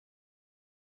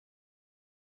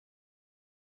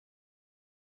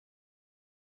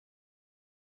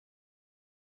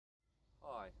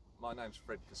My name's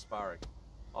Fred Kasparik.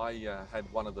 I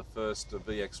had one of the first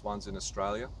VX1s in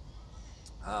Australia.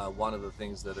 One of the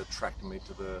things that attracted me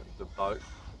to the boat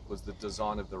was the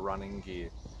design of the running gear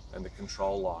and the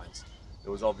control lines. It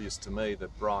was obvious to me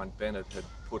that Brian Bennett had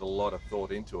put a lot of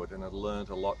thought into it and had learned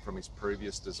a lot from his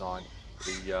previous design,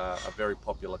 a very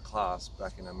popular class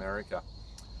back in America.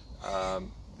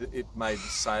 It made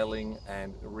sailing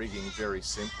and rigging very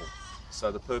simple. So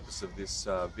the purpose of this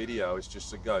video is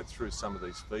just to go through some of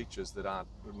these features that aren't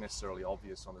necessarily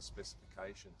obvious on the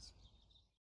specifications.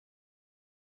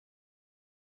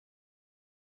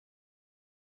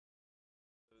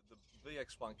 The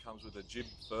VX1 comes with a jib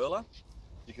furler.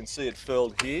 You can see it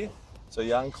furled here, so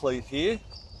you uncleat here,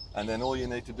 and then all you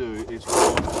need to do is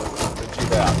pull the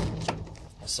jib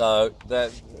out. So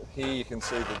that here you can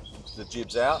see the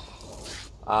jib's out,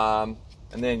 and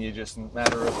then you just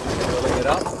matter of furling it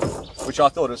up, which I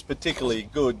thought was particularly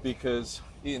good because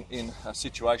in a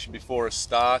situation before a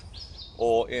start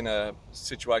or in a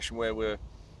situation where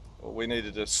we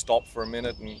needed to stop for a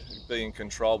minute and be in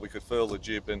control, we could furl the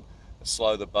jib and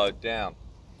slow the boat down.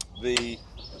 The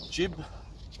jib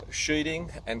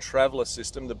sheeting and traveller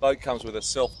system, the boat comes with a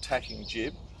self-tacking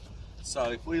jib.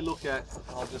 So if we look at,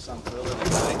 I'll just unfurl it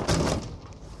again,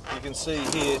 you can see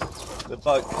here the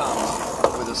boat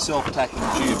comes with a self-tacking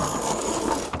jib.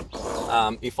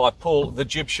 If I pull the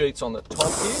jib sheets on the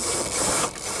top here,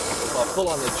 if I pull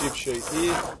on the jib sheet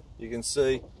here, you can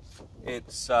see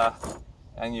it's,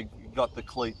 and you've got the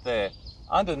cleat there.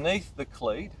 Underneath the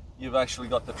cleat, you've actually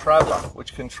got the traveller,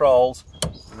 which controls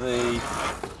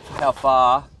how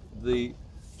far the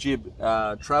jib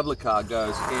traveller car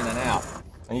goes in and out.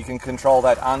 And you can control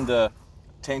that under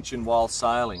tension while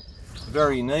sailing.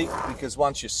 Very neat, because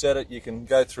once you set it, you can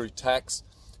go through tacks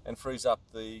and frees up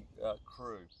the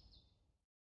crew.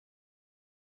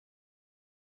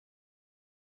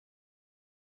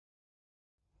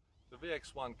 The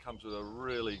VX1 comes with a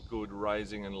really good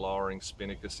raising and lowering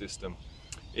spinnaker system.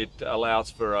 It allows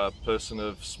for a person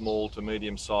of small to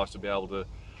medium size to be able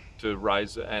to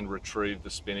raise and retrieve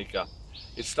the spinnaker.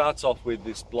 It starts off with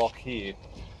this block here,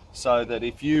 so that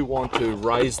if you want to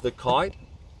raise the kite,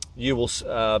 you will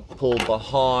pull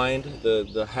behind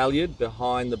the halyard,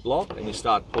 behind the block, and you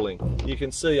start pulling. You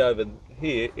can see over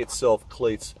here it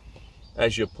self-cleats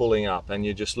as you're pulling up, and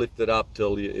you just lift it up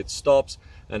till it stops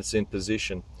and it's in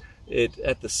position. It,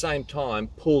 at the same time,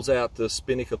 pulls out the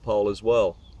spinnaker pole as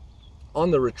well.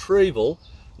 On the retrieval,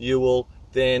 you will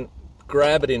then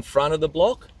grab it in front of the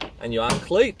block and you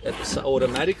uncleat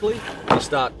automatically. You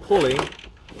start pulling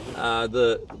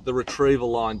the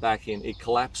retrieval line back in. It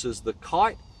collapses the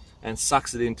kite and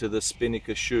sucks it into the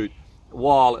spinnaker chute,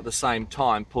 while at the same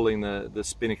time pulling the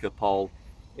spinnaker pole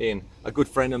in. A good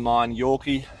friend of mine,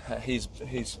 Yorkie,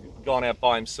 he's gone out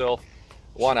by himself,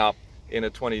 one up in a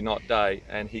 20-knot day,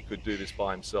 and he could do this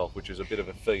by himself, which is a bit of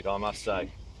a feat, I must say.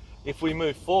 If we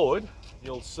move forward,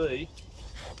 you'll see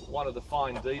one of the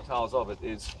fine details of it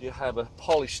is you have a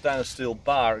polished stainless steel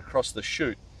bar across the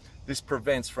chute. This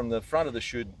prevents from the front of the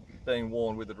chute being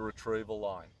worn with a retrieval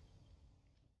line.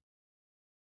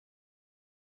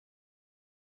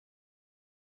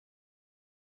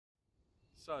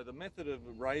 So the method of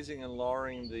raising and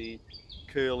lowering the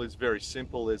keel is very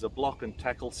simple. There's a block and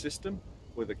tackle system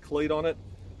with a cleat on it.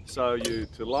 So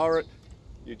to lower it,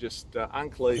 you just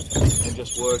uncleat and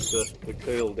just work the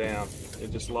keel down.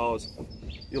 It just lowers.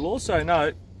 You'll also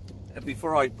note,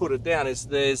 before I put it down,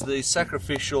 there's the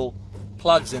sacrificial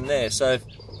plugs in there. So if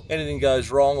anything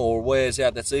goes wrong or wears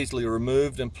out, that's easily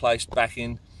removed and placed back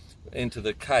into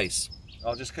the case.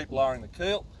 I'll just keep lowering the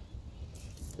keel,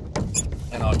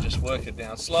 and I'll just work it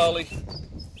down slowly,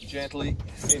 gently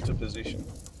into position.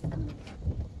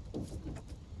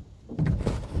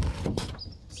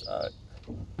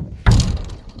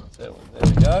 So there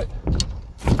we go.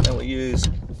 Then we use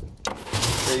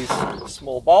these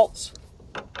small bolts,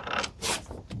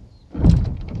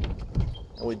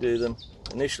 and we do them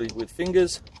initially with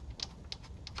fingers,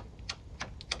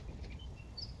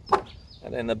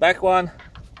 and then the back one,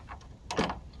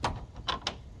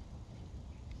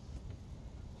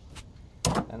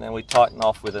 and then we tighten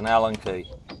off with an Allen key.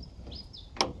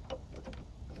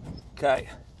 Okay,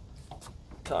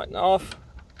 tighten off,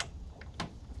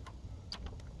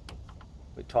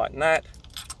 we tighten that,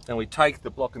 then we take the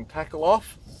block and tackle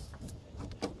off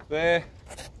there,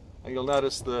 and you'll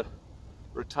notice the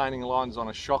retaining lines on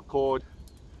a shock cord,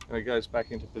 and it goes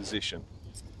back into position.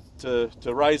 To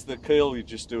raise the keel, you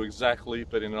just do exactly,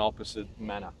 but in an opposite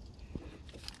manner.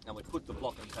 And we put the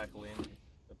block and tackle in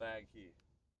the bag here.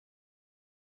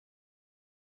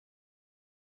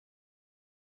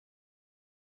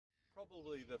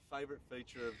 Probably the favourite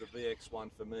feature of the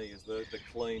VX1 for me is the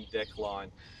clean deck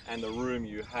line and the room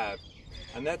you have.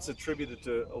 And that's attributed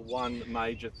to one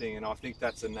major thing, and I think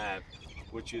that's a nav,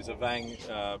 which is a Vang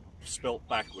spelt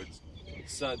backwards.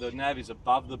 So the nav is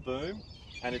above the boom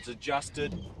and it's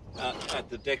adjusted at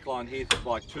the deck line here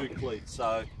by 2 cleats.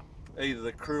 So either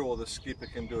the crew or the skipper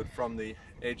can do it from the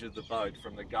edge of the boat,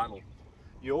 from the gunnel.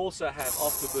 You also have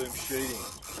off the boom sheeting,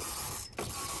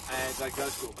 and that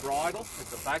goes to a bridle at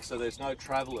the back, so there's no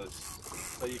travellers.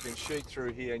 So you can sheet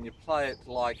through here and you play it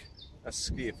like a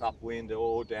skiff, upwind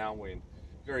or downwind.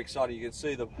 Very exciting. You can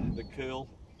see the keel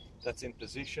that's in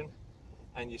position,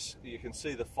 and you can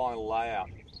see the final layout.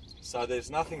 So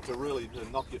there's nothing to really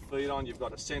knock your feet on. You've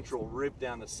got a central rib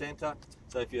down the centre,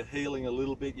 so if you're heeling a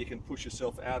little bit, you can push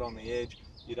yourself out on the edge.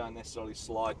 You don't necessarily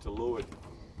slide to leeward.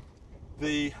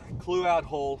 The clue out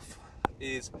haul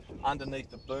is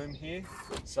underneath the boom here,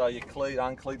 so you cleat,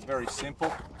 uncleat, very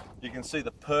simple. You can see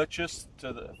the purchase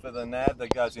for the nav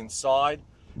that goes inside,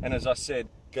 and as I said,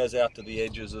 goes out to the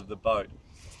edges of the boat.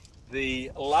 The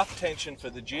luff tension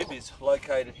for the jib is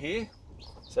located here,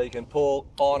 so you can pull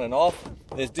on and off.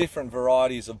 There's different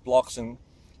varieties of blocks and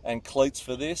cleats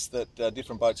for this that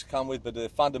different boats come with, but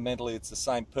fundamentally it's the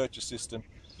same purchase system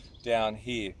down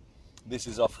here. This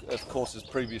is of course, as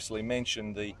previously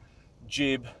mentioned, the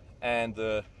jib and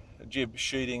the jib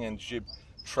sheeting and jib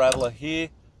traveller here,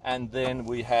 and then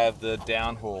we have the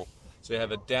downhaul. So you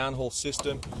have a downhaul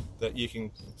system that you can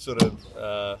sort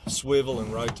of swivel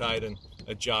and rotate and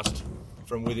adjust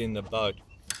from within the boat.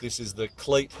 This is the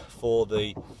cleat for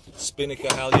the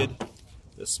spinnaker halyard,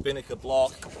 the spinnaker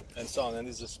block, and so on, and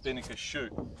this is a spinnaker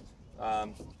chute.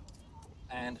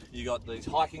 And you got these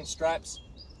hiking straps,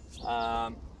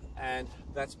 and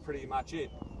that's pretty much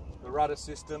it. The rudder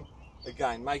system,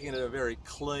 again, making it a very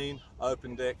clean,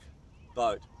 open deck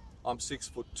boat. I'm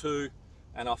 6'2",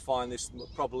 and I find this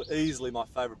probably easily my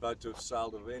favourite boat to have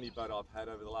sailed of any boat I've had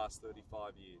over the last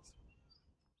 35 years.